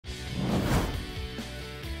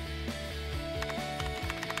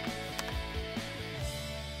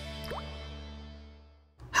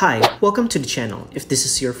Hi, welcome to the channel. If this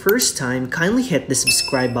is your first time, kindly hit the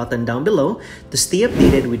subscribe button down below to stay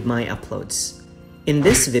updated with my uploads. In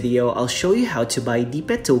this video, I'll show you how to buy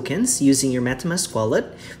DPET tokens using your Metamask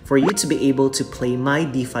wallet for you to be able to play my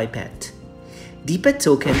Defi Pet. DPET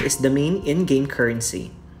token is the main in-game currency.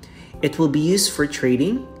 It will be used for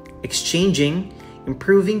trading, exchanging,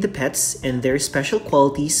 improving the pets and their special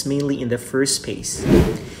qualities mainly in the first phase.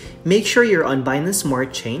 Make sure you're on Binance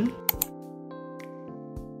Smart Chain.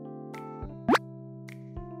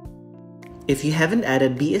 If you haven't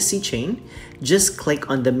added BSC Chain, just click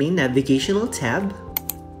on the main navigational tab,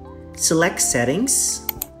 select Settings,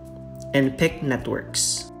 and pick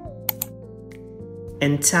Networks.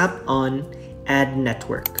 And tap on Add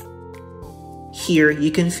Network. Here,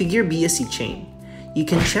 you configure BSC Chain. You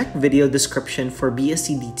can check video description for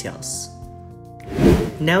BSC details.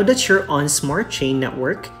 Now that you're on Smart Chain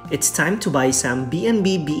Network, it's time to buy some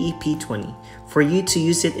BNB BEP20 for you to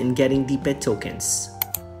use it in getting DPET tokens.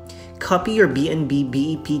 Copy your BNB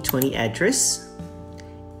BEP20 address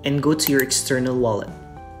and go to your external wallet.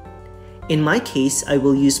 In my case, I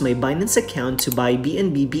will use my Binance account to buy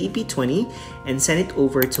BNB BEP20 and send it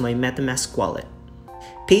over to my Metamask wallet.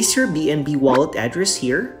 Paste your BNB wallet address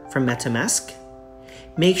here from Metamask.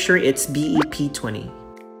 Make sure it's BEP20.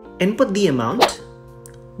 Input the amount.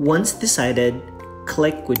 Once decided,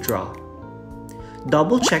 click Withdraw.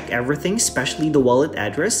 Double check everything, especially the wallet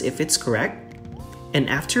address if it's correct. And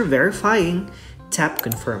after verifying, tap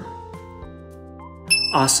Confirm.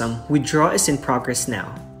 Awesome, withdrawal is in progress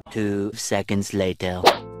now. 2 seconds later.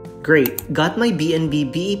 Great, got my BNB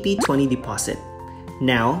BEP20 deposit.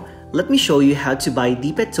 Now, let me show you how to buy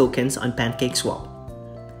DPET tokens on Pancakeswap.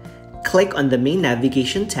 Click on the main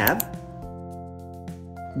navigation tab,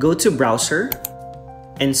 go to Browser,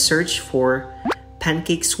 and search for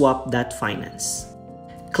Pancakeswap.finance.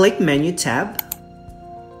 Click Menu tab,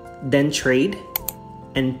 then Trade,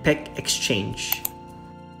 and pick Exchange.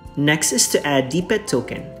 Next is to add DPET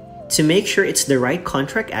token. To make sure it's the right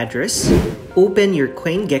contract address, open your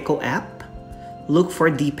CoinGecko app, look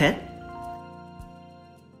for DPET,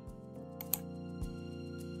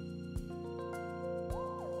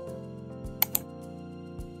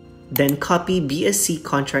 then copy BSC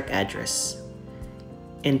contract address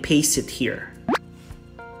and paste it here.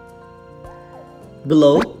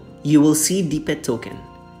 Below, you will see DPET token.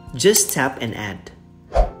 Just tap and add.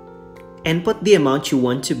 Input the amount you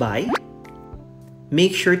want to buy.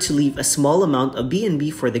 Make sure to leave a small amount of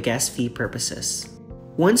BNB for the gas fee purposes.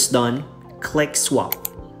 Once done, click Swap.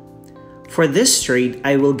 For this trade,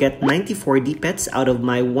 I will get 94 DPETs out of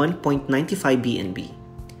my 1.95 BNB.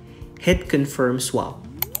 Hit Confirm Swap.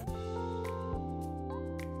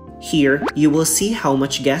 Here, you will see how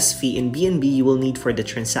much gas fee in BNB you will need for the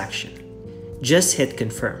transaction. Just hit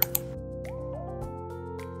Confirm.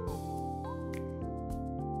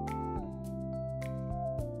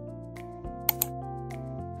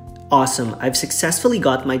 Awesome, I've successfully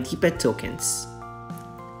got my DPET tokens.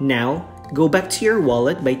 Now, go back to your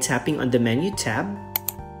wallet by tapping on the Menu tab.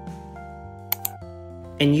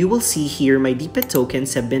 And you will see here my DPET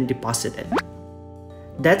tokens have been deposited.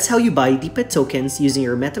 That's how you buy DPET tokens using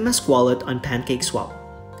your Metamask wallet on Pancakeswap.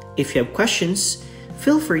 If you have questions,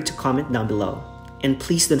 feel free to comment down below. And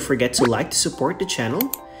please don't forget to like to support the channel,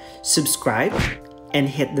 subscribe, and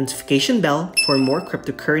hit the notification bell for more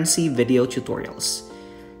cryptocurrency video tutorials.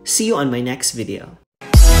 See you on my next video.